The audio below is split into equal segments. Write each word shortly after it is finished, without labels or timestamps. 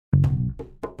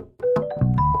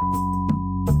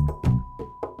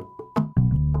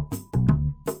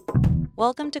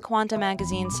Welcome to Quanta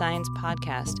Magazine Science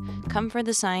Podcast. Come for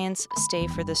the science, stay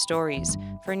for the stories.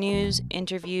 For news,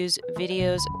 interviews,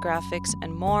 videos, graphics,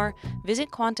 and more,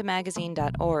 visit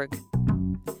quantamagazine.org.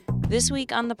 This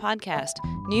week on the podcast,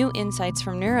 new insights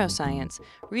from neuroscience.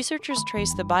 Researchers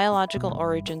trace the biological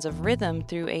origins of rhythm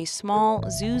through a small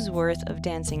zoo's worth of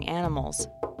dancing animals.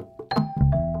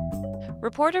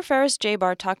 Reporter Ferris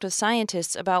Jaybar talked with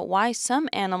scientists about why some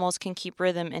animals can keep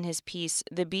rhythm in his piece,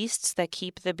 The Beasts That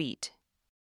Keep the Beat.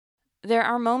 There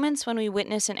are moments when we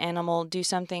witness an animal do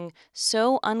something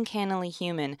so uncannily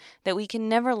human that we can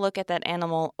never look at that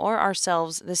animal or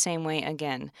ourselves the same way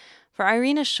again. For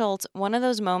Irina Schultz, one of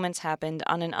those moments happened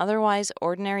on an otherwise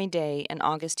ordinary day in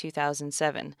August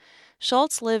 2007.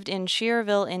 Schultz lived in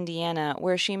Schererville, Indiana,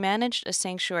 where she managed a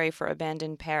sanctuary for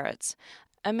abandoned parrots.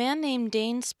 A man named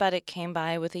Dane Spuddick came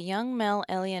by with a young male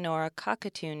Eleonora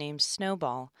cockatoo named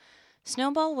Snowball.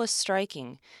 Snowball was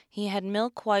striking. He had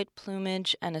milk-white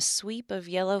plumage and a sweep of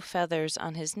yellow feathers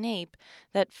on his nape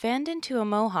that fanned into a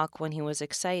mohawk when he was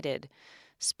excited.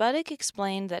 Spuddick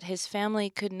explained that his family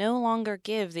could no longer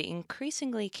give the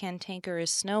increasingly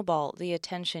cantankerous Snowball the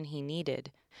attention he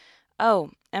needed. "Oh,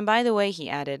 and by the way," he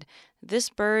added, "this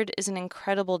bird is an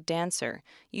incredible dancer.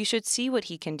 You should see what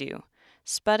he can do."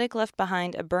 Spuddick left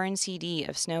behind a burned CD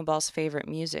of Snowball's favorite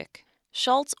music.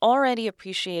 Schultz already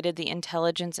appreciated the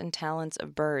intelligence and talents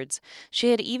of birds.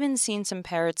 She had even seen some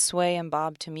parrots sway and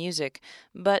bob to music,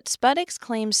 but Spuddick's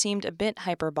claims seemed a bit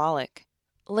hyperbolic.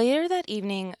 Later that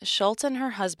evening, Schultz and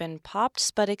her husband popped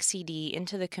Spuddick's CD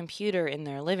into the computer in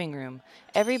their living room.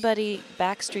 Everybody,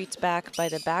 Backstreet's Back by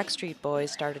the Backstreet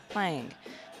Boys started playing.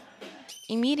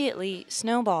 Immediately,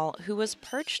 Snowball, who was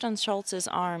perched on Schultz's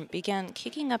arm, began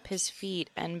kicking up his feet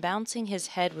and bouncing his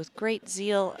head with great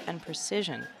zeal and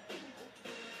precision.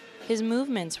 His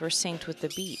movements were synced with the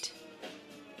beat.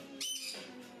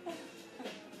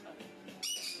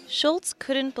 Schultz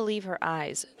couldn't believe her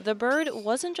eyes. The bird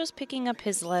wasn't just picking up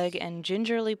his leg and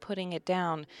gingerly putting it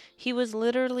down. He was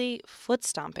literally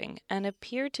foot-stomping and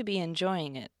appeared to be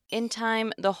enjoying it. In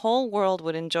time, the whole world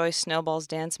would enjoy Snowball's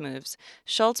dance moves.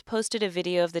 Schultz posted a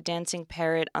video of the dancing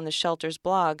parrot on the shelter's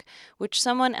blog, which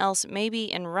someone else,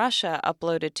 maybe in Russia,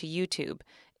 uploaded to YouTube.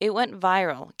 It went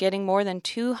viral, getting more than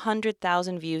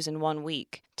 200,000 views in 1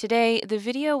 week. Today, the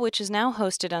video, which is now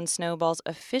hosted on Snowball's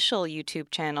official YouTube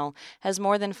channel, has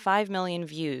more than 5 million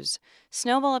views.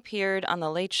 Snowball appeared on The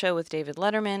Late Show with David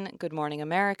Letterman, Good Morning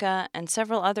America, and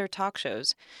several other talk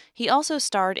shows. He also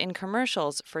starred in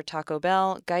commercials for Taco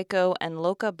Bell, Geico, and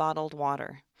Loca Bottled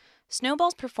Water.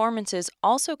 Snowball's performances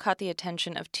also caught the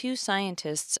attention of two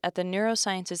scientists at the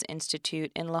Neurosciences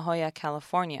Institute in La Jolla,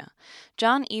 California.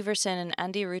 John Everson and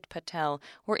Anirudh Patel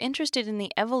were interested in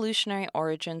the evolutionary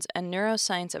origins and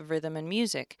neuroscience of rhythm and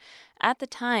music. At the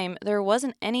time, there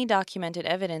wasn't any documented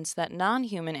evidence that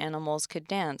non-human animals could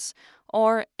dance,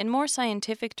 or, in more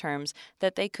scientific terms,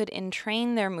 that they could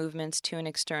entrain their movements to an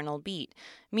external beat,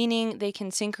 meaning they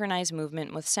can synchronize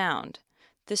movement with sound.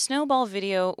 The Snowball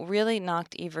video really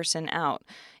knocked Everson out.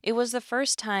 It was the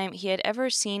first time he had ever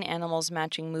seen animals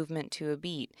matching movement to a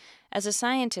beat. As a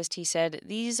scientist, he said,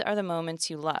 "These are the moments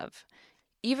you love."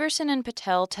 Everson and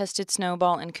Patel tested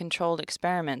Snowball in controlled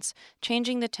experiments,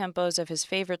 changing the tempos of his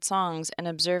favorite songs and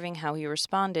observing how he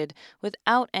responded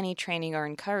without any training or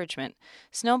encouragement.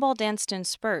 Snowball danced in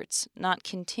spurts, not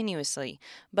continuously,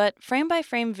 but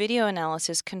frame-by-frame video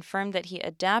analysis confirmed that he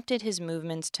adapted his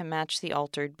movements to match the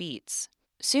altered beats.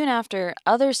 Soon after,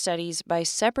 other studies by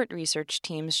separate research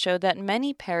teams showed that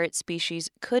many parrot species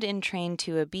could entrain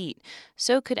to a beat.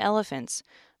 So could elephants.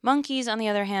 Monkeys, on the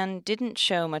other hand, didn't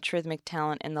show much rhythmic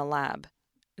talent in the lab.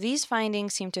 These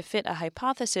findings seem to fit a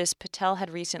hypothesis Patel had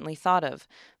recently thought of.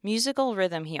 Musical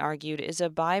rhythm, he argued, is a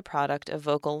byproduct of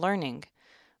vocal learning.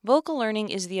 Vocal learning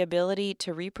is the ability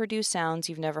to reproduce sounds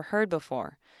you've never heard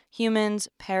before. Humans,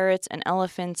 parrots, and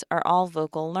elephants are all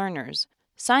vocal learners.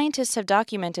 Scientists have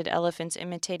documented elephants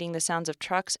imitating the sounds of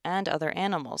trucks and other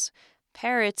animals.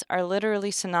 Parrots are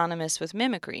literally synonymous with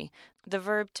mimicry. The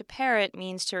verb to parrot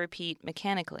means to repeat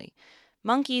mechanically.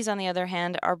 Monkeys, on the other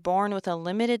hand, are born with a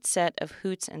limited set of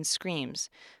hoots and screams.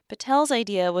 Patel's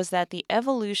idea was that the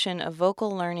evolution of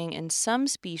vocal learning in some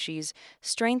species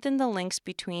strengthened the links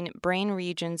between brain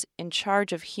regions in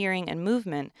charge of hearing and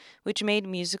movement, which made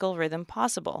musical rhythm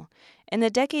possible. In the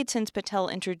decade since Patel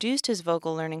introduced his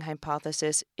vocal learning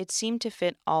hypothesis, it seemed to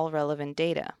fit all relevant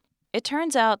data. It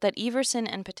turns out that Everson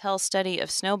and Patel's study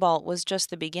of Snowball was just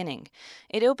the beginning.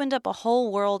 It opened up a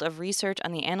whole world of research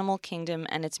on the animal kingdom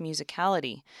and its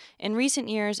musicality. In recent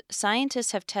years,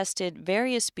 scientists have tested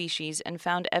various species and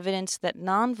found evidence that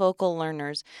non-vocal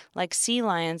learners, like sea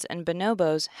lions and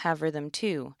bonobos, have rhythm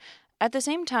too. At the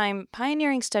same time,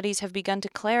 pioneering studies have begun to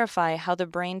clarify how the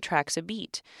brain tracks a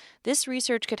beat. This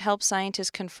research could help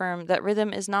scientists confirm that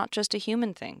rhythm is not just a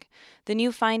human thing. The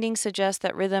new findings suggest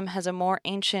that rhythm has a more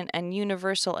ancient and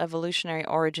universal evolutionary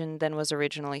origin than was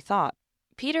originally thought.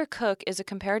 Peter Cook is a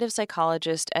comparative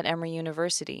psychologist at Emory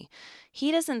University.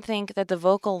 He doesn't think that the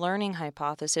vocal learning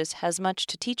hypothesis has much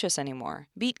to teach us anymore.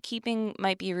 Beat keeping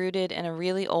might be rooted in a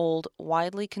really old,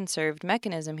 widely conserved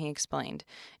mechanism, he explained.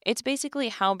 It's basically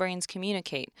how brains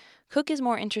communicate. Cook is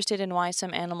more interested in why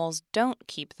some animals don't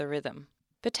keep the rhythm.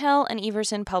 Patel and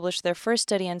Everson published their first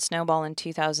study on Snowball in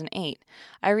 2008.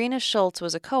 Irina Schultz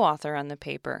was a co-author on the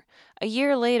paper. A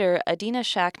year later, Adina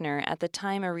Schachner, at the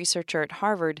time a researcher at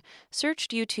Harvard, searched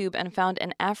YouTube and found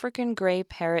an African gray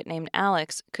parrot named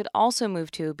Alex could also move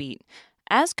to a beat,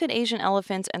 as could Asian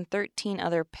elephants and 13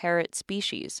 other parrot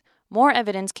species. More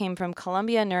evidence came from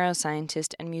Columbia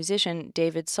neuroscientist and musician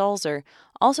David Sulzer,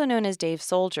 also known as Dave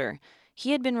Soldier.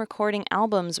 He had been recording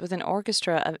albums with an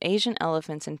orchestra of Asian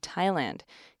elephants in Thailand.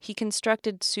 He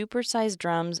constructed supersized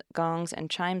drums, gongs, and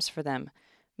chimes for them.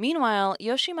 Meanwhile,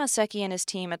 Yoshima Seki and his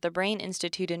team at the Brain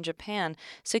Institute in Japan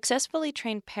successfully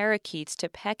trained parakeets to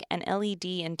peck an LED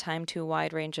in time to a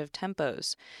wide range of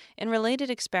tempos. In related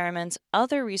experiments,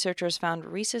 other researchers found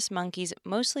rhesus monkeys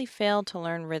mostly failed to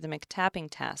learn rhythmic tapping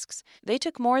tasks. They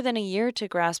took more than a year to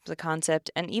grasp the concept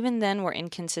and even then were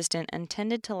inconsistent and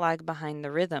tended to lag behind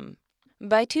the rhythm.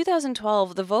 By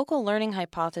 2012, the vocal learning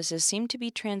hypothesis seemed to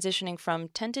be transitioning from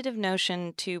tentative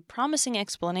notion to promising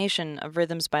explanation of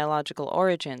rhythm's biological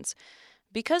origins.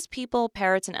 Because people,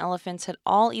 parrots, and elephants had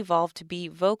all evolved to be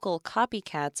vocal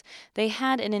copycats, they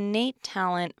had an innate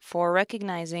talent for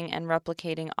recognizing and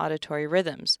replicating auditory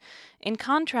rhythms. In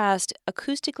contrast,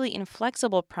 acoustically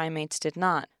inflexible primates did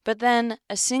not. But then,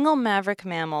 a single maverick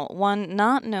mammal, one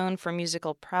not known for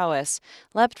musical prowess,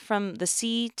 leapt from the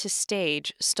sea to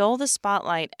stage, stole the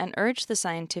spotlight, and urged the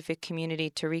scientific community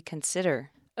to reconsider.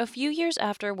 A few years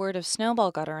after word of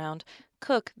Snowball got around,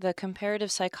 Cook, the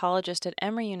comparative psychologist at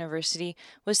Emory University,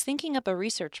 was thinking up a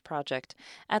research project.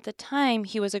 At the time,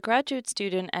 he was a graduate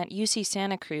student at UC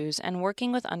Santa Cruz and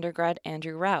working with undergrad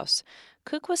Andrew Rouse.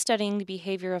 Cook was studying the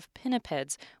behavior of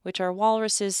pinnipeds, which are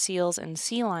walruses, seals, and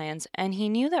sea lions, and he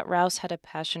knew that Rouse had a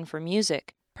passion for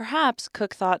music. Perhaps,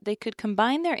 Cook thought, they could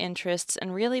combine their interests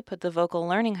and really put the vocal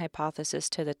learning hypothesis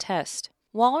to the test.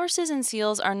 Walruses and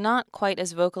seals are not quite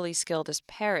as vocally skilled as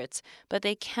parrots, but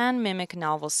they can mimic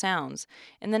novel sounds.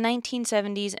 In the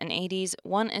 1970s and 80s,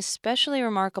 one especially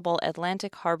remarkable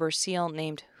Atlantic harbor seal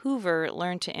named Hoover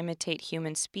learned to imitate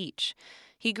human speech.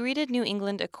 He greeted New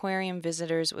England aquarium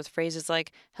visitors with phrases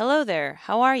like, "Hello there,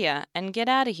 how are ya?" and "Get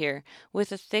out of here,"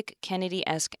 with a thick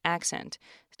Kennedy-esque accent.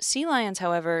 Sea lions,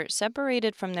 however,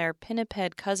 separated from their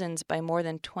pinniped cousins by more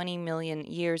than 20 million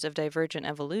years of divergent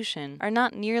evolution, are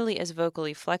not nearly as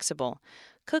vocally flexible.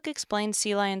 Cook explained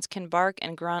sea lions can bark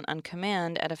and grunt on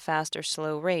command at a fast or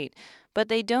slow rate, but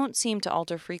they don't seem to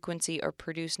alter frequency or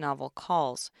produce novel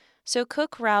calls. So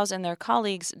Cook, Rouse, and their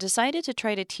colleagues decided to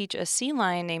try to teach a sea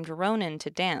lion named Ronan to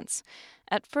dance.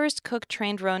 At first, Cook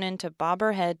trained Ronan to bob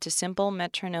her head to simple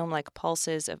metronome-like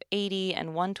pulses of 80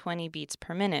 and 120 beats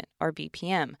per minute, or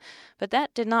BPM, but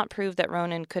that did not prove that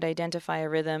Ronan could identify a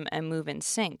rhythm and move in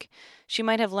sync. She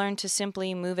might have learned to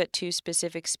simply move at two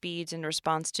specific speeds in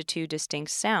response to two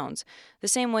distinct sounds, the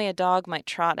same way a dog might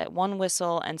trot at one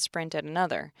whistle and sprint at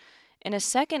another. In a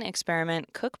second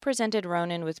experiment, Cook presented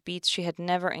Ronan with beats she had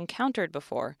never encountered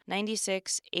before,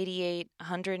 96, 88,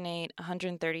 108,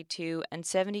 132, and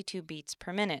 72 beats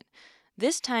per minute.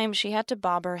 This time, she had to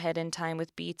bob her head in time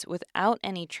with beats without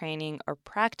any training or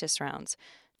practice rounds.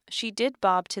 She did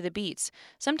bob to the beats,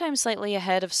 sometimes slightly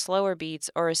ahead of slower beats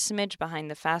or a smidge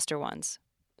behind the faster ones.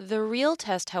 The real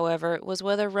test, however, was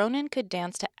whether Ronan could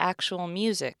dance to actual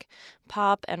music,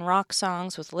 pop and rock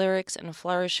songs with lyrics and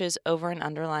flourishes over an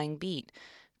underlying beat.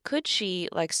 Could she,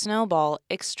 like Snowball,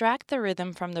 extract the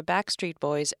rhythm from the Backstreet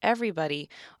Boys' Everybody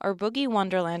or Boogie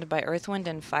Wonderland by Earth, Wind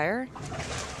 & Fire?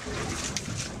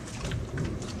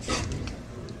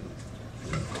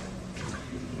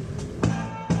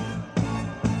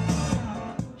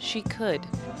 She could.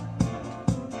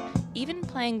 Even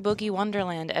playing Boogie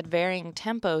Wonderland at varying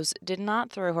tempos did not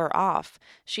throw her off.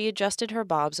 She adjusted her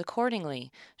bobs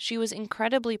accordingly. She was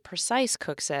incredibly precise,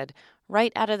 Cook said.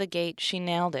 Right out of the gate, she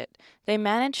nailed it. They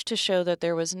managed to show that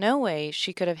there was no way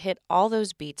she could have hit all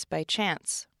those beats by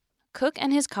chance. Cook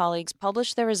and his colleagues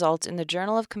published their results in the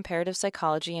Journal of Comparative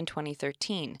Psychology in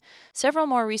 2013. Several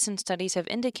more recent studies have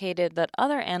indicated that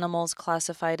other animals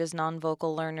classified as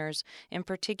non-vocal learners, in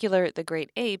particular the great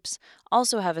apes,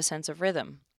 also have a sense of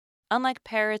rhythm. Unlike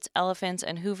parrots, elephants,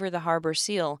 and Hoover the harbor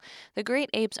seal, the great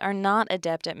apes are not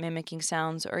adept at mimicking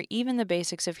sounds or even the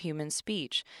basics of human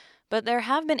speech. But there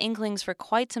have been inklings for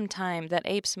quite some time that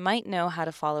apes might know how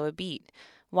to follow a beat.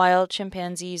 Wild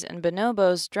chimpanzees and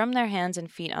bonobos drum their hands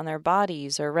and feet on their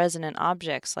bodies or resonant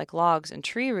objects like logs and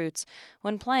tree roots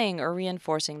when playing or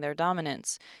reinforcing their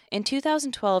dominance. In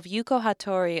 2012, Yuko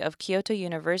Hattori of Kyoto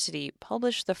University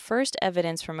published the first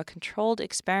evidence from a controlled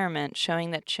experiment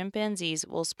showing that chimpanzees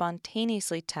will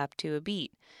spontaneously tap to a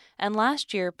beat. And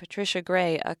last year, Patricia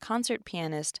Gray, a concert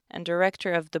pianist and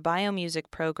director of the biomusic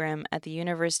program at the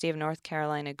University of North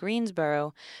Carolina,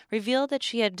 Greensboro, revealed that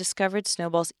she had discovered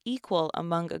snowballs equal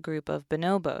among a group of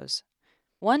bonobos.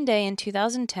 One day in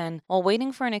 2010, while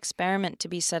waiting for an experiment to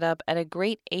be set up at a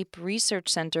Great Ape Research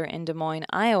Center in Des Moines,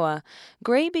 Iowa,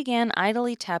 Gray began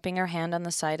idly tapping her hand on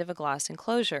the side of a glass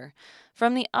enclosure.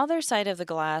 From the other side of the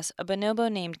glass, a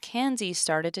bonobo named Kanzi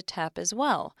started to tap as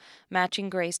well, matching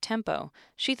Gray's tempo.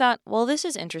 She thought, well, this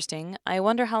is interesting. I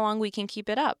wonder how long we can keep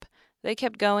it up. They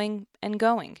kept going and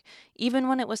going. Even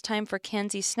when it was time for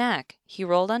Kanzi's snack, he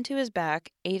rolled onto his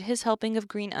back, ate his helping of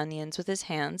green onions with his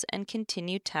hands, and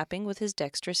continued tapping with his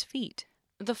dexterous feet.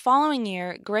 The following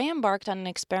year, Gray embarked on an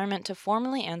experiment to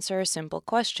formally answer a simple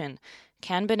question.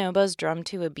 Can bonobos drum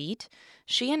to a beat?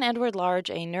 She and Edward Large,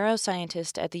 a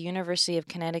neuroscientist at the University of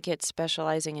Connecticut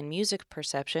specializing in music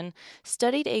perception,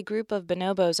 studied a group of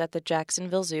bonobos at the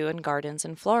Jacksonville Zoo and Gardens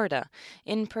in Florida,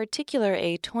 in particular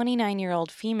a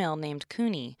 29-year-old female named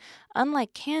Cooney.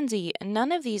 Unlike Kanzi,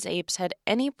 none of these apes had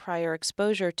any prior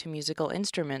exposure to musical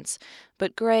instruments,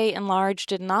 but Gray and Large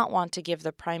did not want to give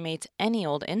the primates any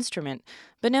old instrument.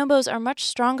 Bonobos are much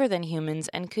stronger than humans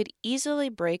and could easily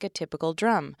break a typical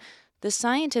drum. The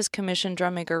scientists commissioned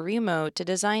drummaker Remo to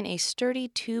design a sturdy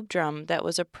tube drum that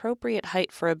was appropriate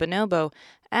height for a bonobo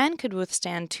and could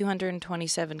withstand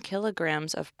 227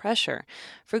 kilograms of pressure.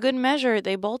 For good measure,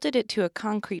 they bolted it to a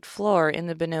concrete floor in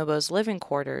the bonobo's living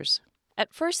quarters.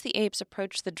 At first, the apes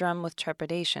approached the drum with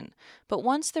trepidation, but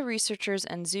once the researchers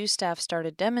and zoo staff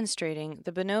started demonstrating,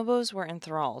 the bonobos were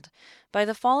enthralled. By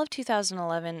the fall of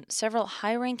 2011, several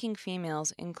high-ranking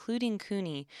females, including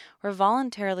Cooney, were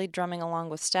voluntarily drumming along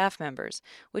with staff members,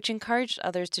 which encouraged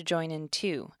others to join in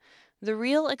too. The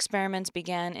real experiments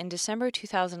began in December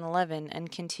 2011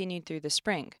 and continued through the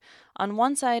spring. On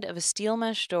one side of a steel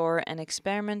mesh door, an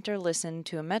experimenter listened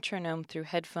to a metronome through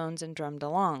headphones and drummed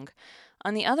along.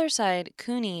 On the other side,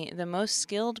 Cooney, the most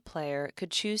skilled player,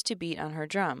 could choose to beat on her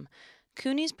drum.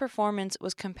 Cooney's performance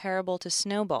was comparable to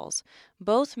Snowball's.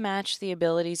 Both matched the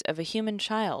abilities of a human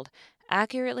child,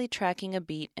 accurately tracking a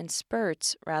beat in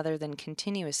spurts rather than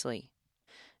continuously.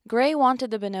 Gray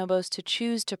wanted the bonobos to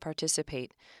choose to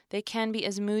participate. They can be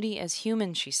as moody as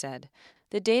humans, she said.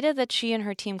 The data that she and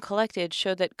her team collected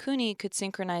showed that Cooney could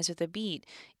synchronize with a beat,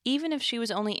 even if she was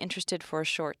only interested for a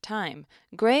short time.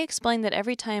 Gray explained that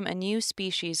every time a new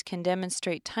species can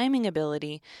demonstrate timing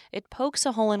ability, it pokes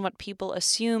a hole in what people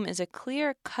assume is a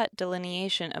clear-cut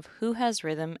delineation of who has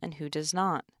rhythm and who does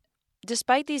not.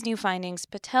 Despite these new findings,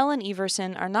 Patel and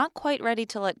Everson are not quite ready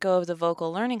to let go of the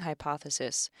vocal learning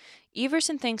hypothesis.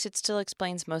 Everson thinks it still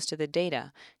explains most of the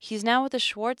data. He's now at the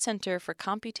Schwartz Center for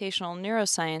Computational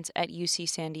Neuroscience at UC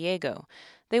San Diego.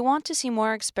 They want to see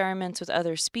more experiments with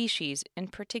other species, in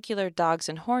particular dogs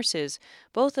and horses,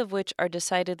 both of which are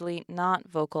decidedly not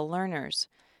vocal learners.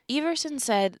 Everson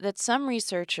said that some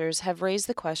researchers have raised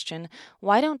the question,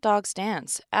 why don't dogs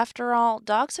dance? After all,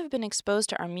 dogs have been exposed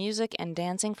to our music and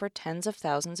dancing for tens of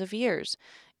thousands of years.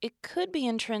 It could be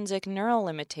intrinsic neural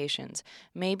limitations.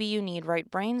 Maybe you need right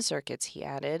brain circuits, he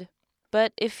added.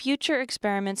 But if future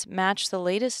experiments match the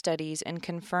latest studies and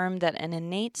confirm that an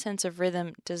innate sense of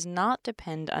rhythm does not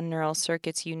depend on neural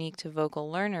circuits unique to vocal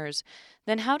learners,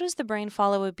 then how does the brain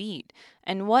follow a beat?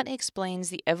 And what explains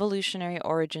the evolutionary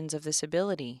origins of this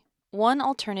ability? One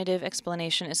alternative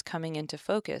explanation is coming into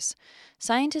focus.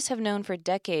 Scientists have known for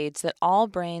decades that all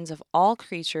brains of all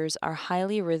creatures are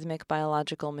highly rhythmic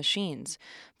biological machines.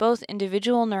 Both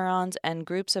individual neurons and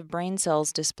groups of brain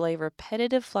cells display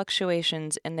repetitive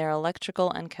fluctuations in their electrical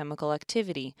and chemical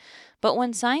activity. But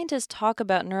when scientists talk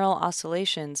about neural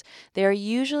oscillations, they are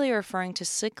usually referring to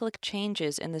cyclic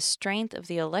changes in the strength of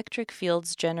the electric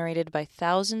fields generated by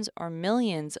thousands or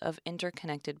millions of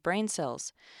interconnected brain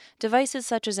cells. Devices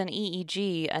such as an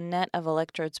EEG, a net of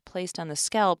electrodes placed on the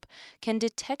scalp, can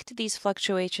detect these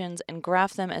fluctuations and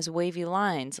graph them as wavy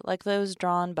lines, like those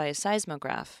drawn by a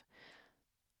seismograph.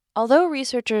 Although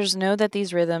researchers know that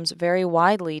these rhythms vary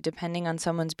widely depending on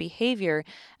someone's behavior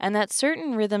and that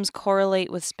certain rhythms correlate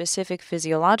with specific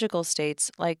physiological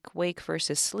states, like wake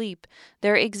versus sleep,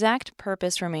 their exact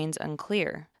purpose remains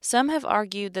unclear. Some have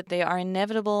argued that they are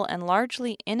inevitable and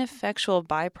largely ineffectual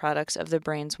byproducts of the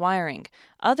brain's wiring.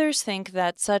 Others think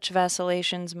that such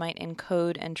vacillations might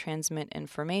encode and transmit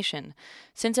information.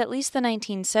 Since at least the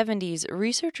 1970s,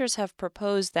 researchers have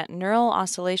proposed that neural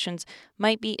oscillations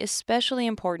might be especially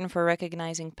important for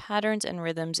recognizing patterns and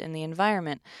rhythms in the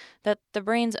environment, that the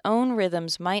brain's own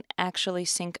rhythms might actually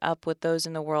sync up with those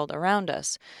in the world around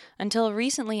us. Until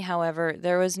recently, however,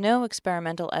 there was no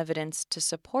experimental evidence to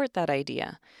support that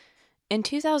idea. In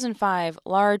 2005,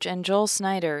 Large and Joel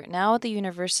Snyder, now at the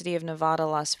University of Nevada,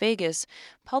 Las Vegas,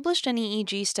 published an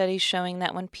EEG study showing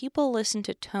that when people listen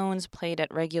to tones played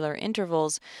at regular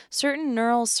intervals, certain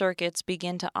neural circuits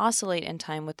begin to oscillate in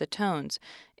time with the tones.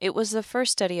 It was the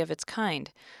first study of its kind.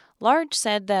 Large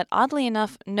said that, oddly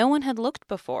enough, no one had looked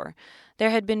before.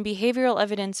 There had been behavioral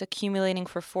evidence accumulating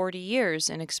for 40 years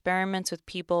in experiments with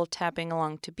people tapping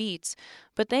along to beats,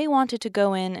 but they wanted to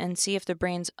go in and see if the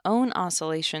brain's own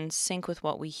oscillations sync with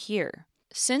what we hear.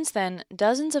 Since then,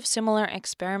 dozens of similar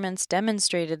experiments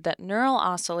demonstrated that neural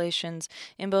oscillations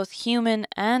in both human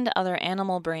and other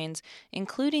animal brains,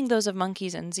 including those of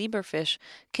monkeys and zebrafish,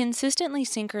 consistently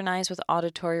synchronize with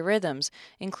auditory rhythms,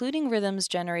 including rhythms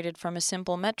generated from a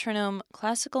simple metronome,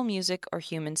 classical music, or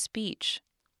human speech.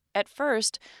 At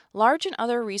first, Large and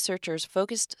other researchers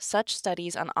focused such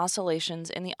studies on oscillations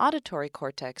in the auditory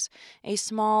cortex, a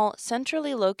small,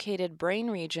 centrally located brain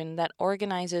region that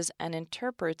organizes and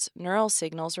interprets neural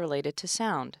signals related to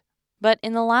sound. But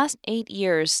in the last 8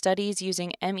 years, studies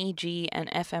using MEG and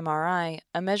fMRI,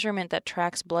 a measurement that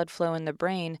tracks blood flow in the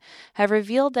brain, have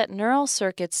revealed that neural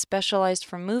circuits specialized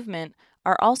for movement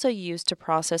are also used to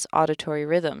process auditory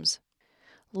rhythms.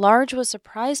 Large was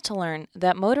surprised to learn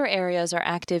that motor areas are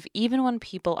active even when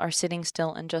people are sitting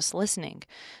still and just listening.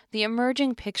 The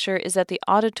emerging picture is that the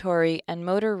auditory and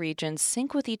motor regions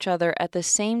sync with each other at the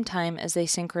same time as they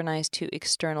synchronize to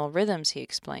external rhythms, he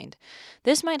explained.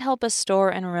 This might help us store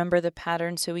and remember the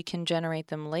patterns so we can generate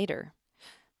them later.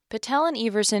 Patel and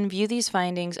Everson view these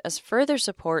findings as further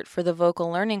support for the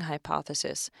vocal learning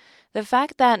hypothesis. The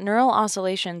fact that neural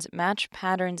oscillations match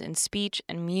patterns in speech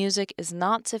and music is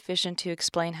not sufficient to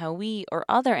explain how we or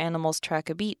other animals track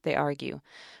a beat, they argue.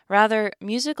 Rather,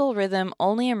 musical rhythm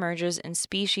only emerges in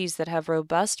species that have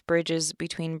robust bridges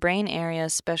between brain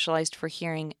areas specialized for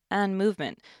hearing and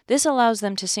movement. This allows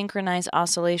them to synchronize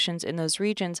oscillations in those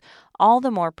regions all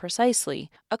the more precisely.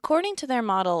 According to their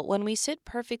model, when we sit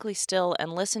perfectly still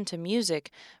and listen to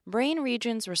music, brain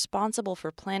regions responsible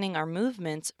for planning our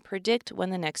movements predict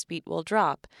when the next beat will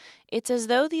drop. It's as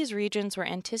though these regions were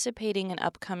anticipating an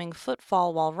upcoming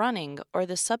footfall while running or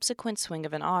the subsequent swing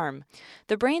of an arm.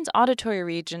 The brain's auditory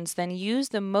regions then use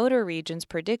the motor region's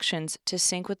predictions to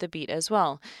sync with the beat as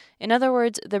well. In other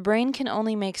words, the brain can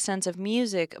only make sense of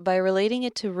music by relating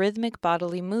it to rhythmic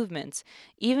bodily movements,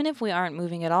 even if we aren't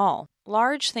moving at all.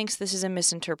 Large thinks this is a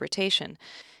misinterpretation.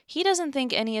 He doesn't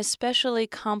think any especially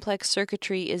complex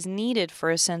circuitry is needed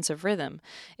for a sense of rhythm.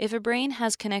 If a brain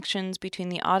has connections between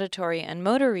the auditory and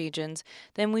motor regions,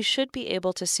 then we should be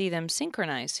able to see them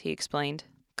synchronize, he explained.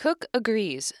 Cook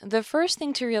agrees. The first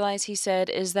thing to realize, he said,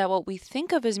 is that what we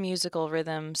think of as musical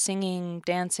rhythm, singing,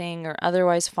 dancing, or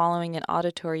otherwise following an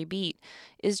auditory beat,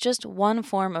 is just one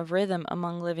form of rhythm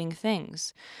among living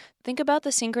things. Think about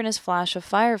the synchronous flash of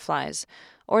fireflies,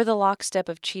 or the lockstep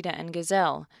of cheetah and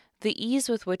gazelle, the ease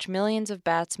with which millions of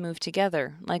bats move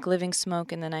together, like living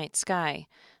smoke in the night sky,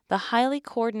 the highly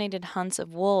coordinated hunts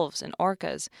of wolves and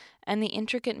orcas, and the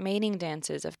intricate mating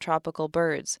dances of tropical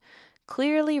birds.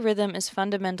 Clearly, rhythm is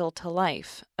fundamental to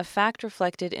life, a fact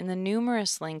reflected in the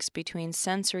numerous links between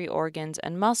sensory organs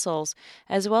and muscles,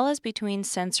 as well as between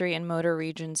sensory and motor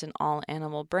regions in all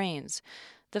animal brains.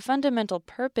 The fundamental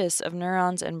purpose of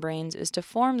neurons and brains is to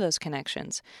form those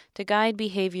connections, to guide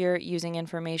behavior using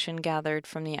information gathered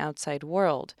from the outside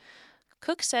world.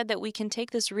 Cook said that we can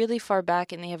take this really far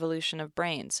back in the evolution of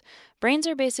brains. Brains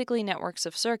are basically networks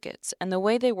of circuits, and the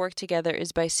way they work together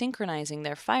is by synchronizing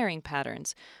their firing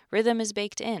patterns. Rhythm is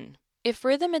baked in. If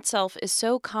rhythm itself is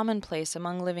so commonplace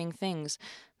among living things,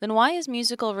 then why is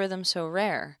musical rhythm so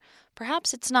rare?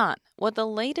 Perhaps it's not. What the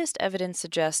latest evidence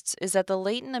suggests is that the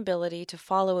latent ability to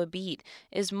follow a beat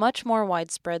is much more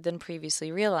widespread than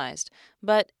previously realized,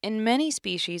 but in many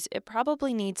species it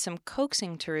probably needs some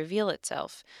coaxing to reveal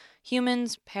itself.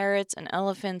 Humans, parrots, and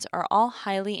elephants are all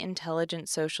highly intelligent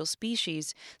social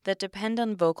species that depend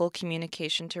on vocal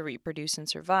communication to reproduce and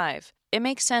survive. It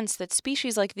makes sense that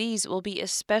species like these will be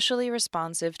especially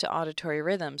responsive to auditory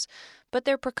rhythms, but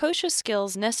their precocious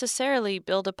skills necessarily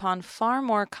build upon far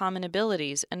more common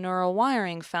abilities and neural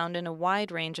wiring found in a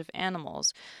wide range of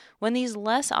animals. When these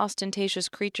less ostentatious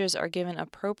creatures are given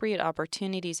appropriate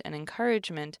opportunities and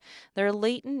encouragement, their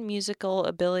latent musical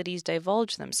abilities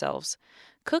divulge themselves.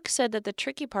 Cook said that the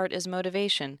tricky part is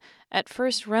motivation. At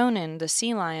first, Ronan, the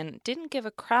sea lion, didn't give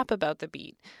a crap about the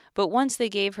beat, but once they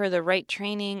gave her the right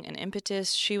training and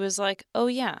impetus, she was like, oh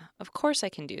yeah, of course I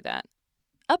can do that.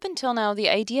 Up until now, the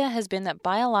idea has been that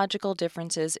biological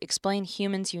differences explain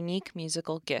humans' unique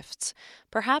musical gifts.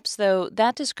 Perhaps, though,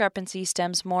 that discrepancy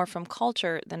stems more from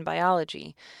culture than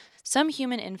biology. Some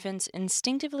human infants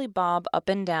instinctively bob up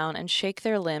and down and shake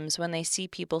their limbs when they see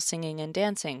people singing and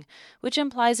dancing, which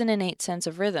implies an innate sense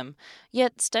of rhythm.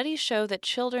 Yet, studies show that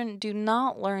children do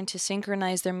not learn to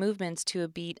synchronize their movements to a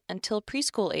beat until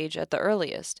preschool age at the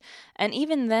earliest, and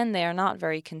even then they are not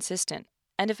very consistent.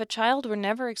 And if a child were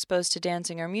never exposed to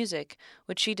dancing or music,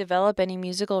 would she develop any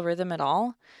musical rhythm at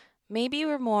all? Maybe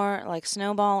we're more like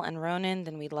Snowball and Ronan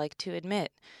than we'd like to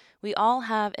admit. We all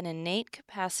have an innate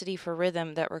capacity for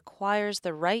rhythm that requires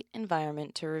the right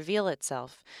environment to reveal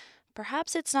itself.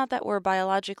 Perhaps it's not that we're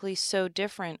biologically so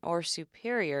different or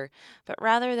superior, but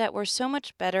rather that we're so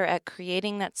much better at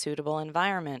creating that suitable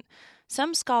environment.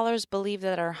 Some scholars believe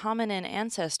that our hominin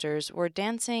ancestors were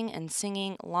dancing and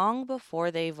singing long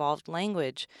before they evolved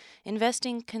language,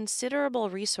 investing considerable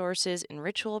resources in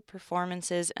ritual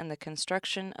performances and the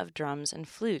construction of drums and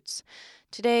flutes.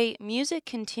 Today, music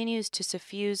continues to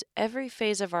suffuse every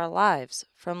phase of our lives,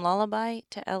 from lullaby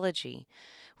to elegy.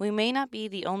 We may not be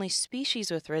the only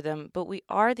species with rhythm, but we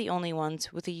are the only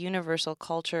ones with a universal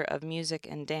culture of music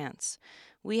and dance.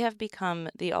 We have become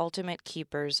the ultimate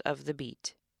keepers of the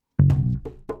beat.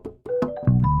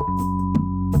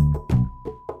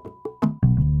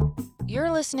 You're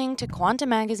listening to Quanta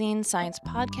Magazine's Science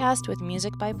Podcast with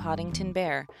music by Poddington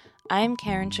Bear. I'm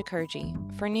Karen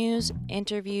Shakurji. For news,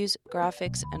 interviews,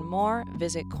 graphics, and more,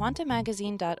 visit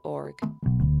quantamagazine.org.